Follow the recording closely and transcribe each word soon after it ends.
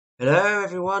Hello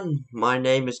everyone, my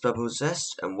name is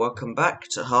Zest, and welcome back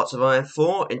to Hearts of Iron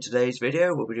 4. In today's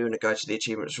video, we'll be doing a guide to the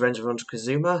achievements Revenge of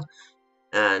Montezuma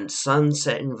and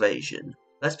Sunset Invasion.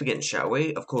 Let's begin, shall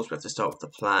we? Of course, we have to start with the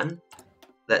plan.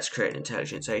 Let's create an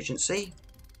intelligence agency.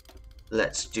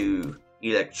 Let's do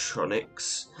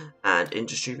electronics and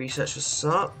industry research for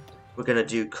start. We're going to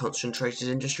do concentrated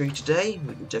industry today.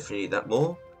 We can definitely need that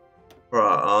more. For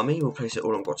our army, we'll place it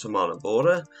all on Guatemalan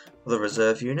border. For the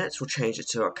reserve units, we'll change it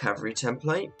to our cavalry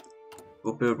template.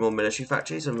 We'll build more military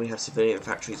factories and we have civilian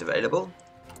factories available.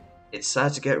 It's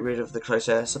sad to get rid of the close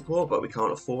air support, but we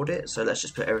can't afford it, so let's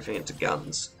just put everything into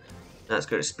guns. Now let's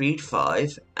go to speed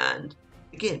 5 and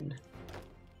begin.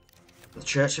 For the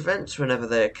church events, whenever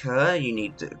they occur, you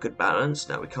need a good balance.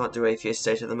 Now we can't do atheist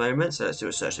state at the moment, so let's do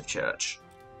assertive church.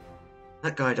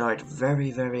 That guy died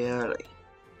very, very early.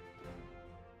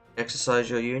 Exercise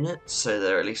your units so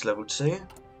they're at least level 2.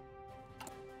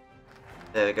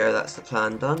 There we go, that's the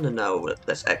plan done, and now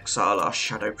let's exile our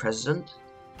shadow president.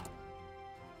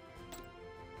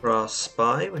 For our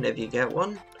spy, whenever you get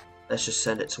one, let's just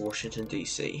send it to Washington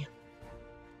DC.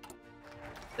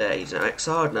 There, he's now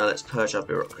exiled. Now let's purge our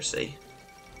bureaucracy.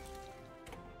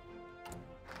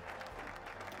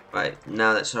 Right,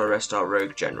 now let's arrest our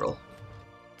rogue general.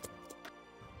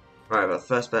 Right, our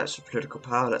first batch of political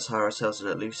power, let's hire ourselves an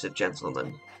elusive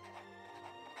gentleman.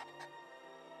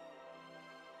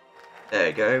 There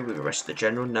we go, we've arrested the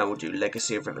general, now we'll do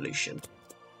Legacy of Revolution.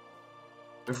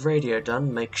 With radio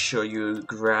done, make sure you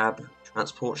grab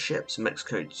transport ships.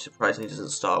 Mexico surprisingly doesn't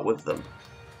start with them.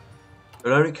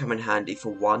 It'll only come in handy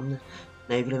for one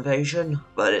naval invasion,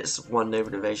 but it's one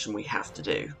naval invasion we have to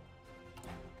do.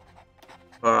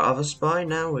 For our other spy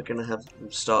now, we're going to have them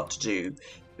start to do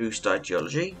boost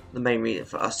ideology. The main reason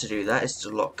for us to do that is to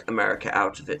lock America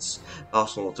out of its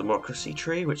Arsenal democracy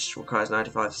tree, which requires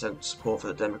 95% support for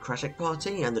the Democratic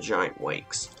Party and the giant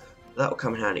wakes. That will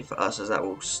come in handy for us, as that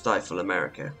will stifle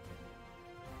America.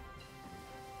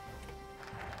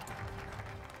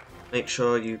 Make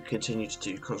sure you continue to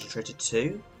do concentrated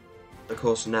 2. Of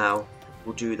course, now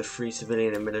we'll do the free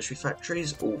civilian and military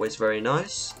factories, always very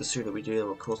nice. The sooner we do them,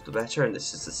 of course, the better, and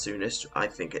this is the soonest I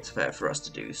think it's fair for us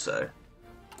to do so.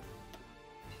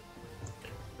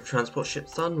 Transport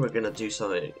ships done, we're going to do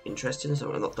something interesting,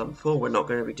 something I've not done before. We're not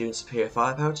going to be doing superior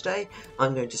firepower today.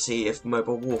 I'm going to see if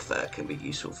mobile warfare can be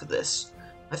useful for this.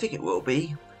 I think it will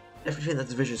be. Everything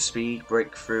that's division speed,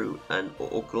 breakthrough, and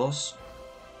or gloss,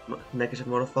 negative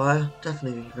modifier,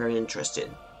 definitely very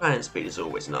interesting. Planning speed is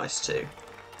always nice too.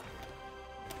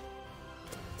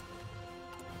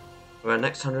 For our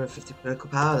next 150 political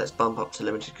power, let's bump up to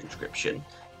limited conscription.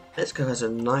 Mexico has a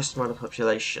nice amount of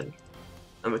population,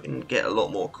 and we can get a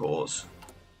lot more cores.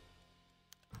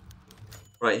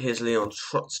 Right, here's Leon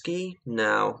Trotsky.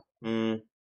 Now,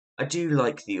 I do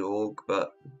like the org,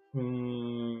 but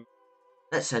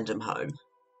let's send him home.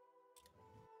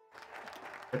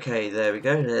 Okay, there we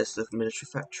go. There's the military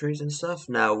factories and stuff.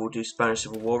 Now we'll do Spanish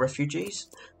Civil War refugees.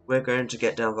 We're going to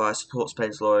get down via support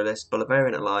Spain's loyalists,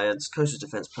 Bolivarian alliance, coastal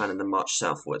defense plan, and then march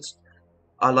southwards.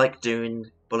 I like doing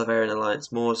Bolivarian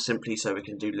alliance more simply so we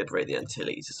can do liberate the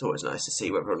Antilles. It's always nice to see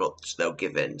whether or not they'll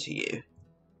give in to you.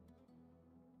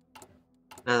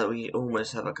 Now that we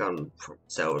almost have a gun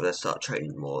cell, let's start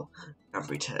training more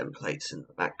cavalry templates in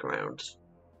the background.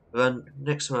 Then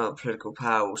next amount of political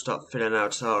power, we'll start filling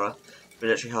out our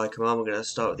military high command. We're going to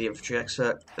start with the infantry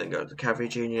expert, then go to the cavalry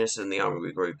juniors and the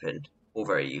army regrouping. All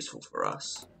very useful for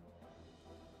us.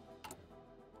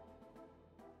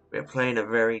 We are playing a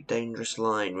very dangerous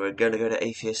line. We're going to go to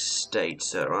atheist state,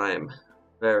 so I am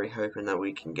very hoping that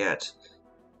we can get.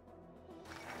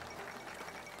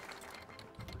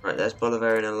 Right, there's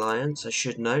Bolivarian alliance. I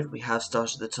should note we have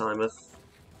started the timer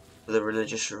for the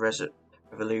religious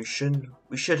revolution.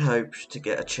 We should hope to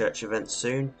get a church event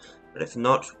soon, but if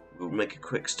not, we'll make a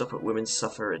quick stop at women's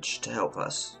suffrage to help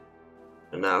us.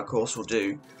 And now, of course, we'll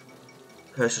do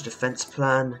coastal defense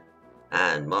plan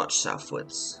and march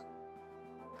southwards.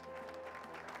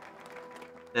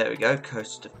 There we go,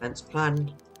 coastal defense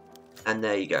plan, and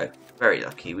there you go. Very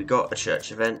lucky, we got a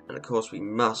church event, and of course we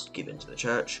must give in to the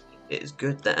church. It is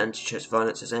good that anti-church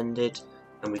violence has ended,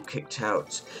 and we've kicked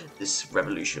out this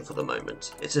revolution for the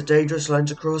moment. It's a dangerous line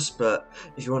to cross, but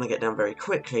if you want to get down very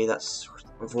quickly, that's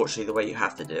unfortunately the way you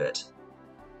have to do it.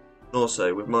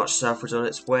 Also, with march southwards on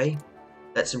its way,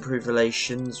 let's improve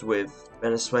relations with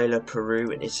Venezuela,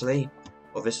 Peru, and Italy.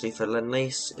 Obviously for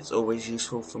Lend-Lease, it's always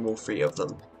useful from all 3 of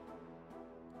them.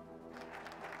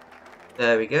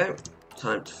 There we go,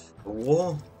 time for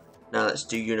war. Now let's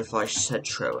do unify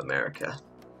Central America.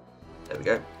 There we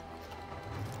go.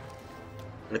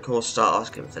 And of course start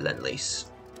asking for Lend-Lease.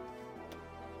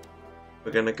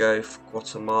 We're going to go for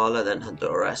Guatemala, then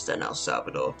Honduras, then El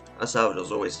Salvador. El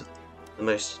Salvador's always the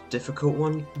most difficult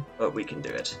one, but we can do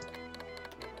it.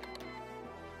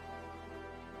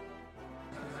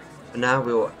 For now,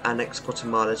 we'll annex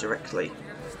Guatemala directly.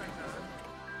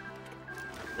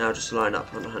 Now just line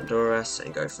up on Honduras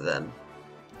and go for them.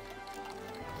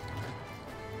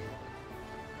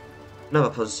 Another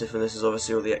positive from this is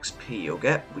obviously all the XP you'll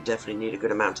get. We definitely need a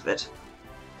good amount of it.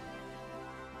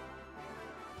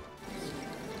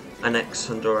 Annex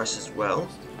Honduras as well.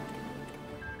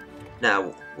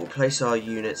 Now, we'll place our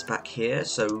units back here,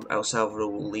 so El Salvador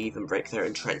will leave and break their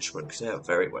entrenchment, because they are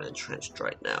very well entrenched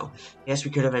right now. Yes, we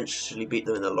could eventually beat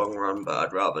them in the long run, but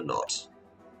I'd rather not.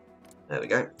 There we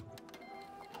go.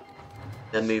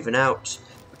 They're moving out,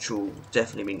 which will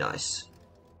definitely be nice.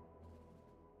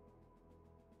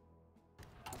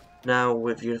 Now,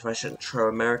 with Unified Central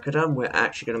America done, we're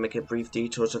actually going to make a brief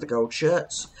detour to the gold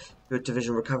shirts, good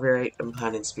division recovery rate, and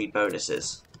planning speed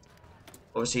bonuses.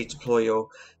 Obviously, deploy your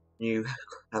new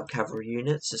cavalry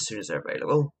units as soon as they're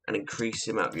available, and increase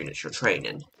the amount of units you're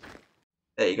training.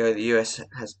 There you go, the US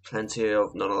has plenty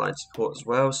of non-aligned support as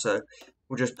well, so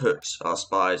we'll just put our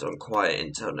spies on quiet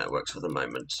intel networks for the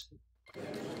moment.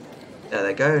 There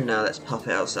they go, now let's puppet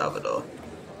El Salvador.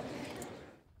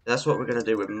 That's what we're going to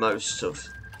do with most of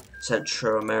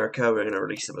Central America. We're going to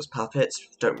release them as puppets.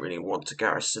 Don't really want to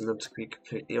garrison them, to be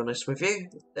completely honest with you.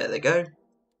 There they go.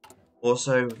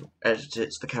 Also,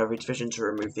 edit the cavalry division to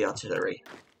remove the artillery.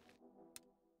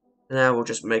 Now we'll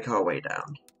just make our way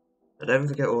down. Now don't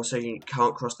forget also, you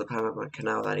can't cross the Panama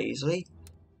Canal that easily,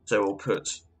 so we'll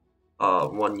put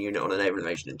our one unit on a naval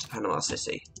invasion into Panama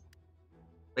City.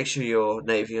 Make sure your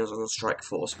navy is on strike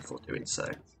force before doing so.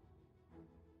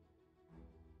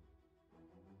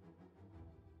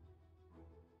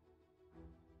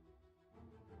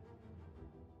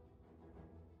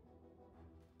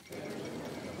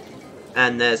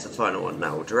 And there's the final one.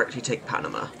 Now we'll directly take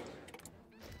Panama.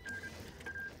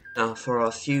 Now for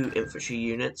our few infantry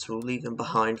units, we'll leave them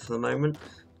behind for the moment,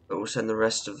 but we'll send the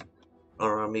rest of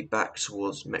our army back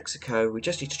towards Mexico. We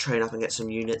just need to train up and get some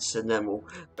units, and then we'll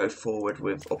go forward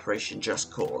with Operation Just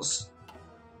Cause.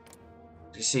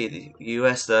 As you see, the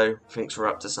US though thinks we're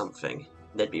up to something.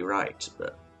 They'd be right,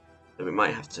 but we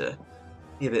might have to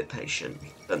be a bit patient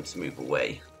for them to move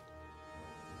away.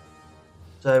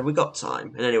 So we got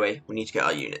time, and anyway, we need to get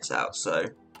our units out, so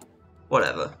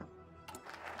whatever.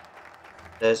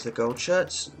 There's the gold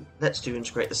shirts. Let's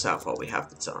integrate the south while we have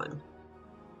the time.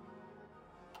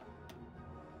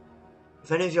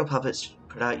 If any of your puppets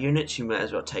put out units, you may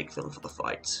as well take them for the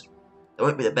fight. They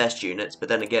won't be the best units, but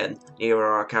then again, here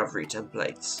are our cavalry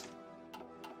templates.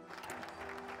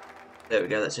 There we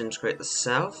go, let's integrate the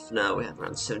south. Now we have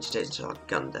around 70 days until our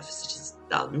gun deficit is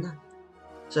done.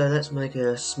 So let's make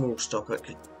a small stop at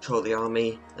control the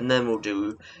army, and then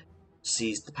we'll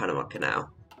seize the Panama Canal.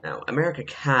 Now, America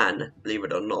can, believe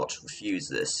it or not, refuse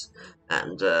this,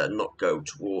 and not go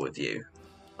to war with you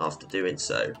after doing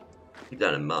so. Keep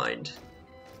that in mind.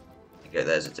 Okay,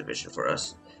 there's a division for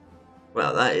us.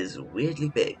 Wow, that is weirdly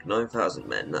big, 9,000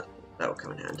 men, that will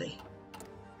come in handy.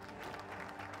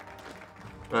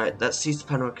 Right, let's seize the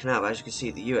Panama Canal. As you can see,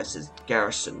 the US has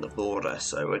garrisoned the border,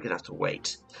 so we're going to have to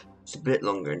wait just a bit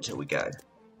longer until we go.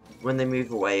 When they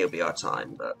move away, it'll be our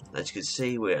time, but as you can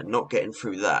see, we're not getting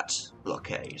through that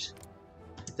blockade.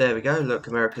 There we go, look,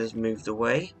 America's moved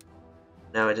away.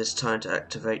 Now it is time to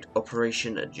activate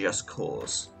Operation Just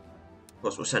Cause. Of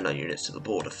course, we'll send our units to the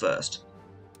border first.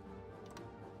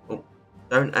 Well,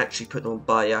 don't actually put them on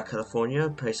Baja, California,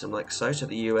 place them like so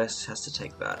the US has to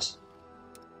take that.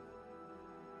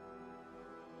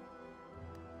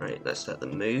 Right, let's let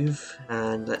them move,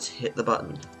 and let's hit the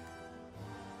button.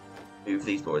 Move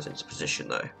these boys into position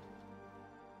though.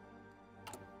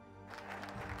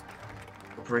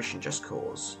 Operation Just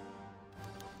Cause.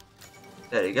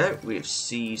 There you go, we have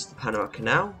seized the Panama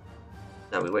Canal.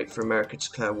 Now we wait for America to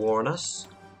declare war on us,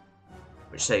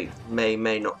 which they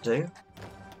may not do.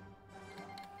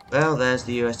 Well, there's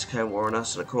the US declaring war on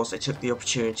us, and of course they took the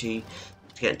opportunity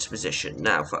to get into position.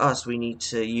 Now for us, we need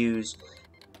to use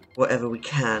whatever we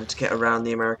can to get around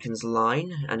the Americans'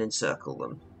 line and encircle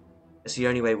them. It's the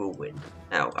only way we'll win.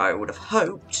 Now, I would have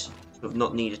hoped to have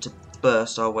not needed to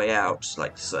burst our way out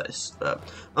like this, but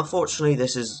unfortunately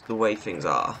this is the way things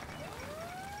are.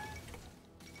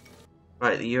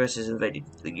 Right, the US has invaded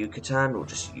the Yucatan. We'll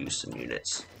just use some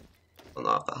units on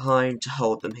our behind to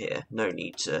hold them here. No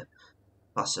need to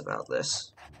fuss about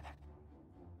this.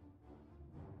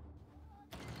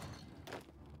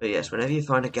 But yes, whenever you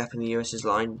find a gap in the US's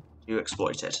line, do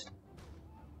exploit it.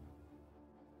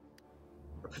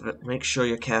 Make sure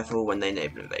you're careful when they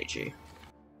naval invade you.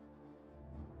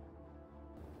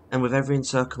 And with every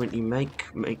encirclement you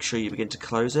make sure you begin to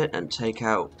close it and take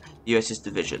out the US's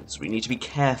divisions. We need to be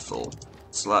careful,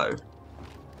 slow.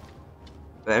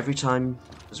 But every time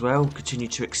as well, continue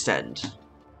to extend.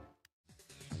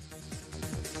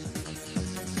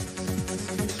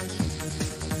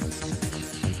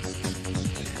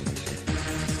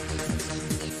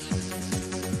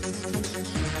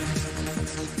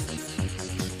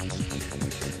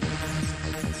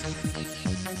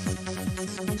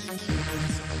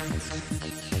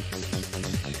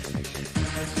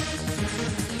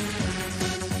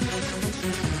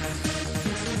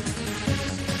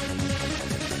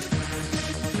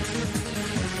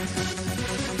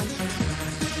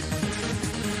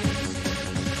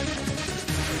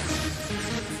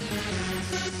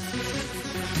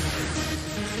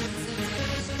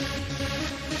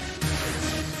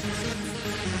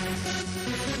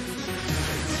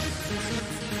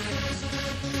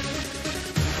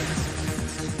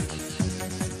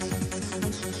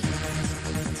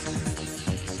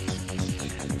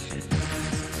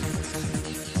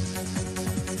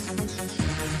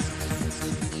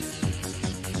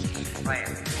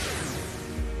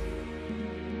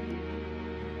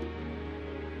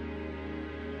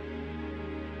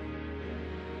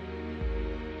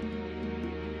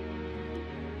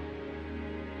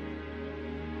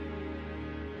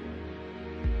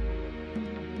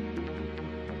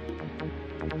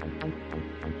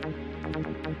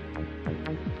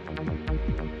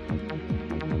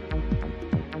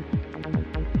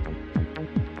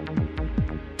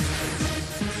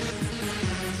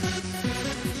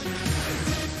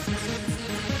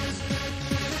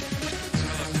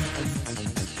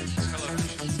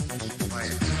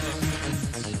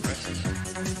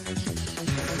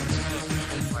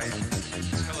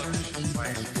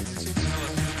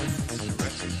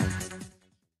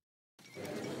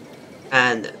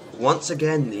 And once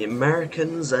again, the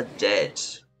Americans are dead.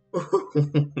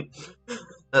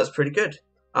 That's pretty good.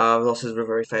 Our losses were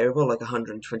very favourable, like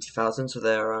 120,000, so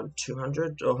they're around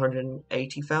 200 or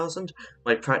 180,000.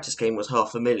 My practice game was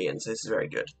 500,000, so this is very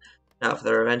good. Now, for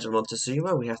the Revenge of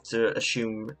Montezuma, we have to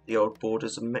assume the old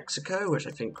borders of Mexico, which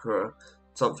I think were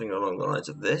something along the lines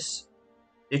of this.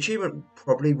 The achievement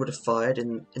probably would have fired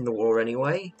in the war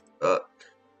anyway, but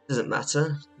it doesn't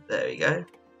matter. There we go.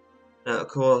 Now, of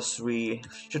course, we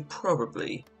should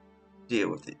probably deal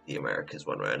with the Americas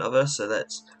one way or another, so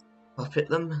let's puppet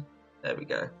them. There we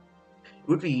go. It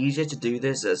would be easier to do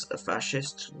this as a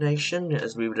fascist nation,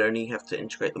 as we would only have to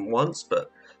integrate them once, but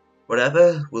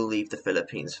whatever, we'll leave the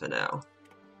Philippines for now.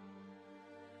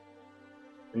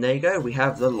 And there you go, we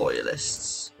have the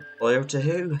Loyalists. Loyal to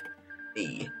who?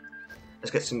 Me. Let's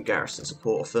get some garrison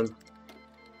support of them.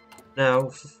 Now,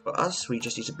 for us, we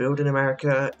just need to build in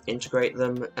America, integrate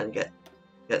them, and get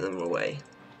them away.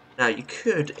 Now, you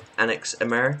could annex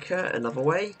America another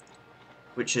way,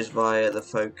 which is via the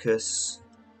focus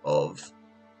of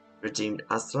redeemed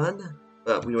Aztlan,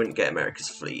 but we wouldn't get America's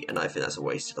fleet, and I think that's a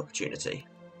wasted opportunity.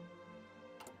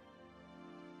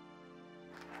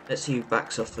 Let's see who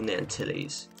backs off from the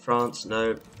Antilles. France,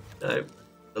 no. The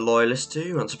Loyalists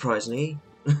too, unsurprisingly.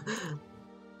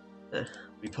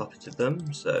 We puppeted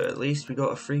them, so at least we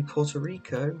got a free Puerto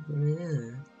Rico.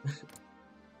 Yeah.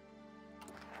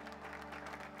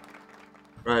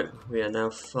 Right, we are now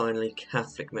finally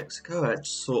Catholic Mexico. I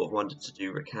sort of wanted to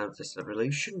do recount this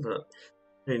revolution, but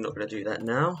I'm not going to do that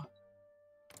now.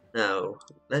 Now,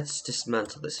 let's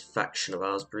dismantle this faction of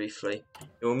ours briefly.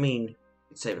 It will mean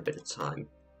we'd save a bit of time.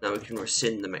 Now we can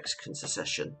rescind the Mexican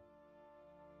secession.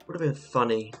 Would have been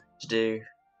funny to do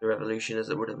the revolution, as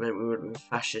it would have meant we would have been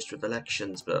fascist with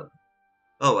elections, but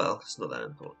oh well, it's not that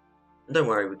important. And don't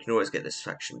worry, we can always get this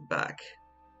faction back.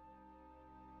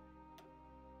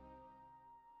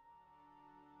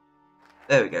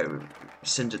 There we go, we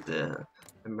rescinded the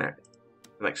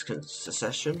Mexican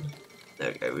secession.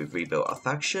 There we go, we've rebuilt our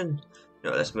faction.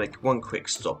 Now let's make one quick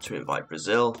stop to invite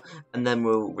Brazil, and then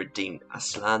we'll redeem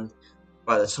Aztlan.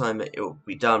 By the time it will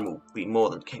be done, we'll be more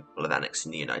than capable of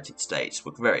annexing the United States.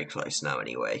 We're very close now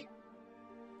anyway.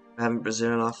 Having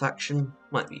Brazil in our faction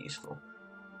might be useful.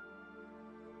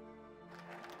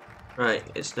 Right,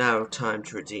 it's now time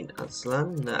to redeem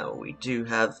Aztlan. Now we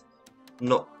have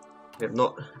not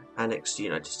annexed the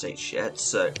United States yet,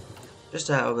 so just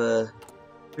out of a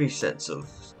brief sense of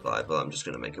survival, I'm just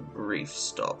going to make a brief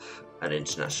stop at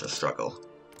international struggle.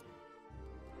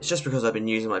 It's just because I've been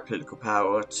using my political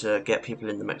power to get people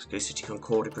in the Mexico City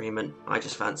Concord Agreement. I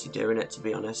just fancy doing it, to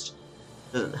be honest.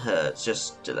 Doesn't hurt,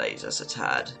 just delays us a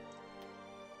tad.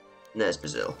 And there's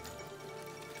Brazil.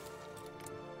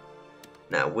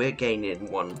 Now, we're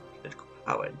gaining one political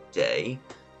power a day.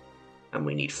 and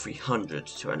we need 300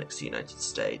 to annex the United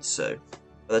States. So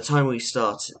by the time we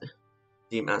start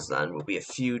Montezuma and Aztlan, will be a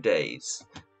few days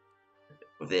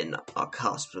within our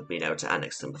cusp of being able to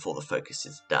annex them before the focus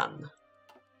is done,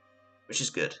 which is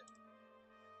good.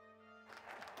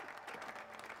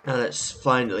 Now let's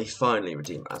finally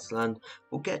redeem Aztlan.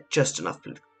 We'll get just enough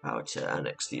political power to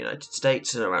annex the United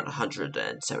States in around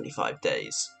 175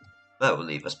 days. That will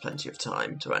leave us plenty of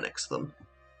time to annex them.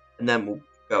 And then we'll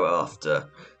go after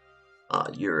our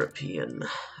European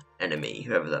enemy,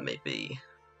 whoever that may be.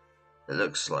 It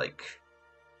looks like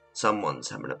someone's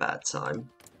having a bad time.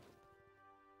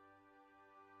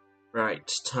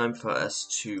 Right, time for us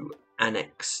to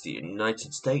annex the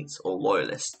United States or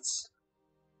Loyalists.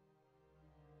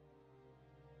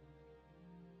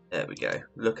 There we go.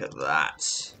 Look at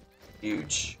that.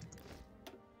 Huge.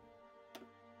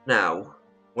 Now,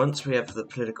 once we have the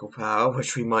political power,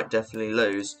 which we might definitely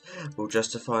lose, we'll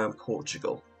justify on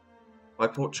Portugal. By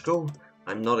Portugal,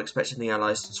 I'm not expecting the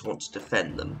Allies to want to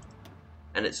defend them.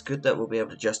 And it's good that we'll be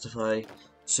able to justify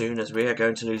soon, as we are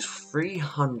going to lose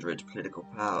 300 political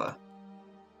power.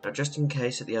 Now, just in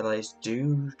case that the Allies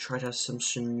do try to have some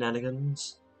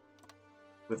shenanigans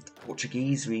with the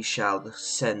Portuguese, we shall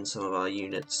send some of our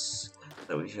units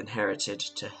that we've inherited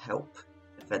to help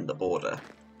defend the border.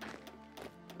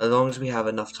 As long as we have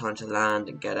enough time to land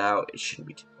and get out, it shouldn't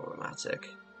be too problematic.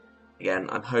 Again,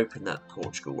 I'm hoping that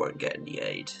Portugal won't get any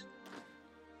aid.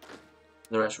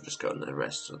 The rest will just go on the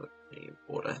rest of the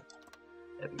border.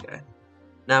 There we go.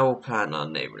 Now we'll plan our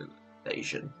naval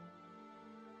invasion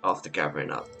after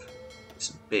gathering up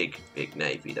this big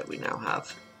navy that we now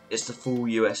have. It's the full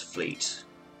US fleet.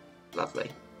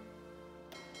 Lovely.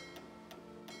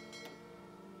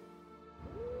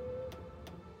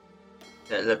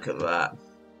 Yeah, look at that.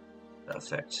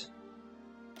 Perfect.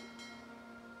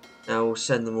 Now we'll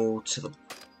send them all to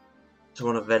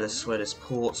one of Venezuela's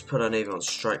ports, put our navy on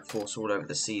strike force all over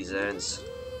the sea zones.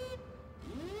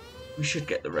 We should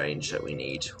get the range that we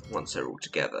need once they're all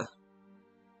together.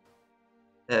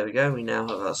 There we go, we now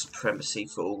have our supremacy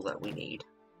for all that we need.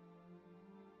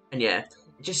 And yeah,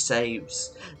 it just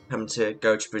saves having to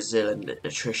go to Brazil and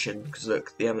attrition, because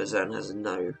look, the Amazon has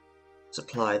no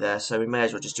supply there, so we may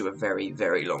as well just do a very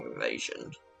long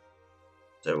invasion.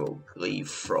 So we'll leave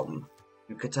from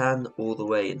Yucatan all the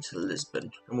way into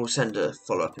Lisbon, and we'll send a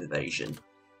follow-up invasion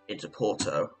into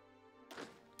Porto.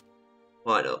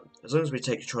 Why not? As long as we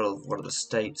take control of one of the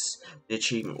states, the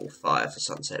achievement will fire for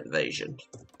Sunset Invasion.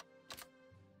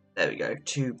 There we go,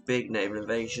 2 big naval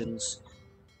invasions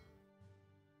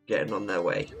getting on their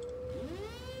way.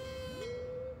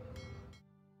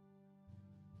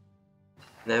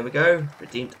 There we go,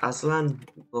 redeemed Aztlan.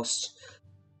 Lost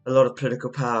a lot of political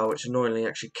power, which annoyingly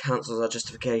actually cancels our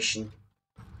justification.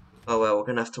 Oh well, we're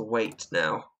going to have to wait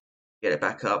now. Get it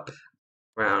back up.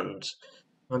 Around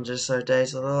 100 or so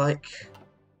days or the like.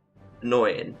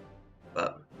 Annoying,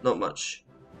 but not much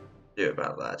to do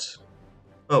about that.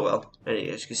 Oh well, anyway,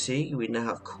 as you can see, we now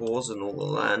have cores on all the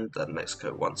land that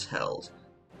Mexico once held,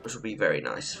 which will be very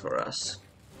nice for us.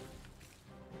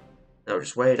 Now we'll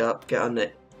just wait up, get our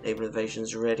naval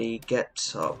invasions ready,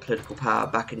 get our political power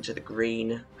back into the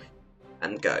green,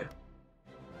 and go.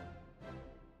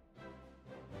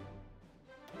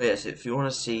 But yes, if you want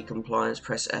to see compliance,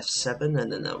 press F7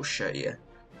 and then that will show you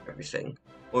everything.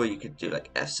 Or you could do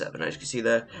like F7. As you can see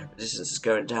there, resistance is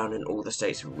going down in all the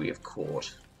states we have cored.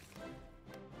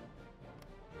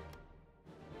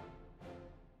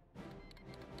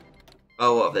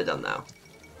 Oh, what have they done now?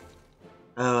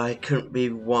 Oh, it couldn't be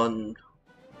one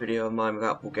video of mine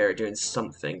without Bulgaria doing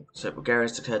something. So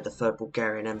Bulgaria's declared the Third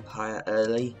Bulgarian Empire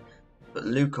early, but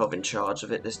Lukov in charge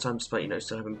of it this time, despite, you know,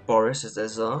 still having Boris as their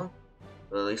Tsar.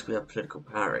 Well, at least we have political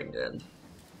power again.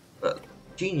 But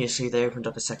geniusly, they opened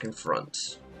up a second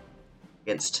front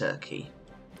against Turkey.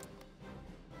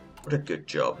 What a good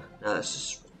job.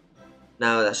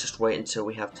 Now let's just wait until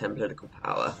we have 10 political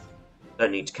power.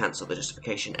 Don't need to cancel the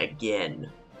justification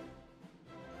again.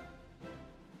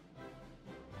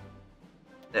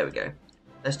 There we go.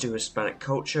 Let's do Hispanic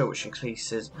culture, which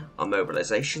increases our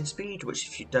mobilization speed, which,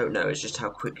 if you don't know, is just how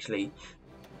quickly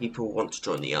people want to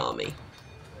join the army.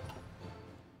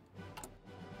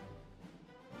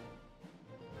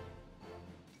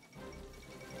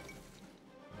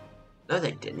 No,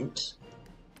 they didn't.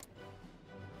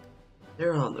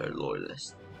 There are no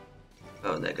loyalists.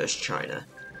 Oh, and there goes China.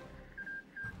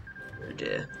 Oh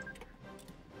dear.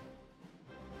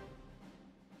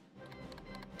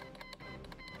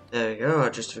 There we go, our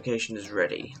justification is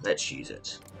ready. Let's use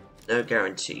it. No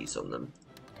guarantees on them.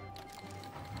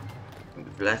 And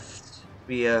we've left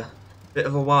be a bit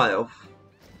of a while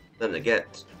for them to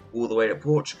get all the way to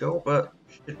Portugal, but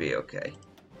should be okay.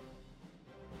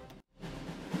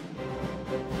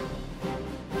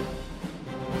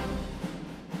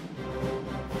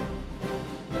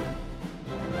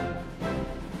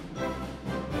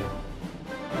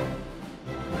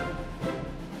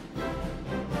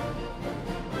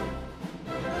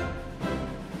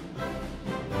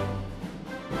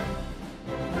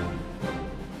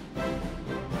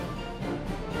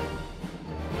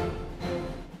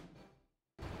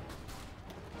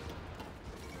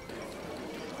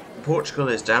 Portugal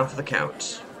is down for the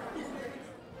count.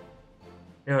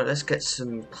 Now let's get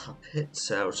some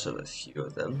puppets out of a few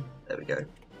of them. There we go.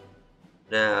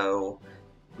 Now,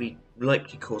 we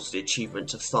likely caused the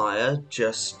achievement of fire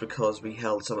just because we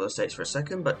held some of those states for a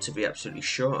second, but to be absolutely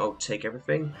sure, I'll take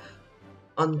everything.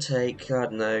 Untake, I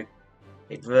don't know,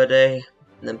 Cape Verde,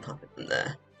 and then puppet them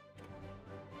there.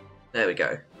 There we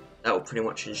go. That will pretty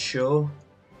much ensure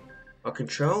our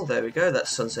control. There we go, that's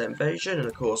Sunset Invasion, and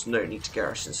of course no need to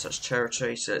garrison such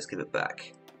territory, so let's give it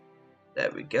back.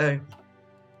 There we go.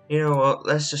 You know what,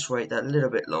 let's just wait that little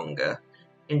bit longer,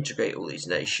 integrate all these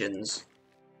nations,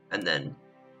 and then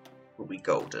we'll be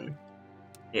golden.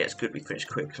 Yeah, it's good we finished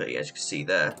quickly. As you can see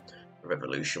there, a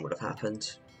revolution would have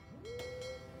happened.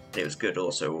 And it was good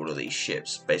also all of these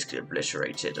ships basically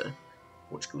obliterated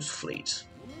Portugal's fleet.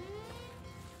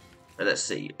 And let's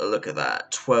see, look at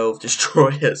that, 12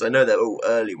 destroyers. I know they're all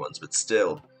early ones, but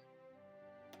still.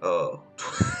 Oh,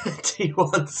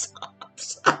 21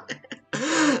 subs.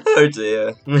 Oh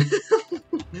dear.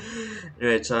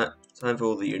 Anyway, time for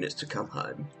all the units to come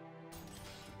home.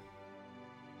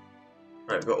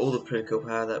 Right, we've got all the political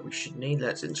power that we should need.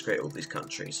 Let's integrate all these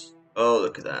countries. Oh,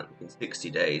 look at that. In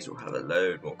 60 days, we'll have a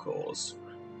load more cores.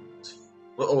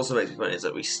 What also makes me funny is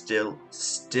that we still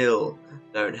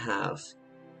don't have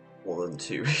more than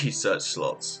 2 research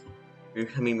slots.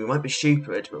 I mean, we might be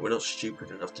stupid, but we're not stupid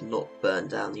enough to not burn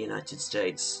down the United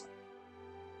States.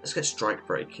 Let's get strike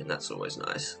breaking, that's always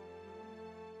nice.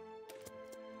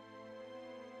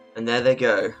 And there they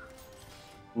go.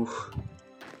 Oof.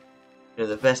 You know,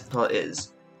 the best part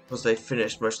is, because they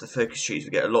finished most of the focus trees,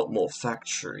 we get a lot more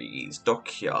factories,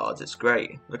 dockyards, it's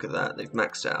great. Look at that, they've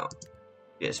maxed out.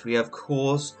 Yes, we have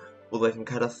cores all the way from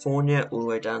California, all the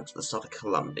way down to the start of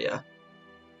Colombia.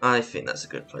 I think that's a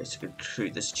good place to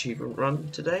conclude this achievement run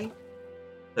today.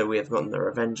 So we have gotten the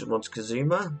Revenge of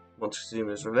Montezuma,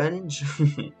 Montezuma's Revenge,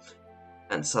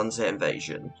 and Sunset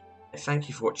Invasion. I thank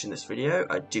you for watching this video.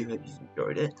 I do hope you've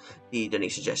enjoyed it. Leave any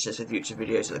suggestions for future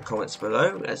videos in the comments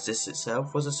below, as this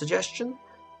itself was a suggestion.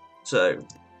 So,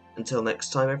 until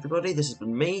next time everybody, this has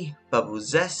been me, Bubble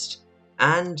Zest,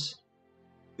 and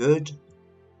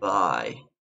goodbye.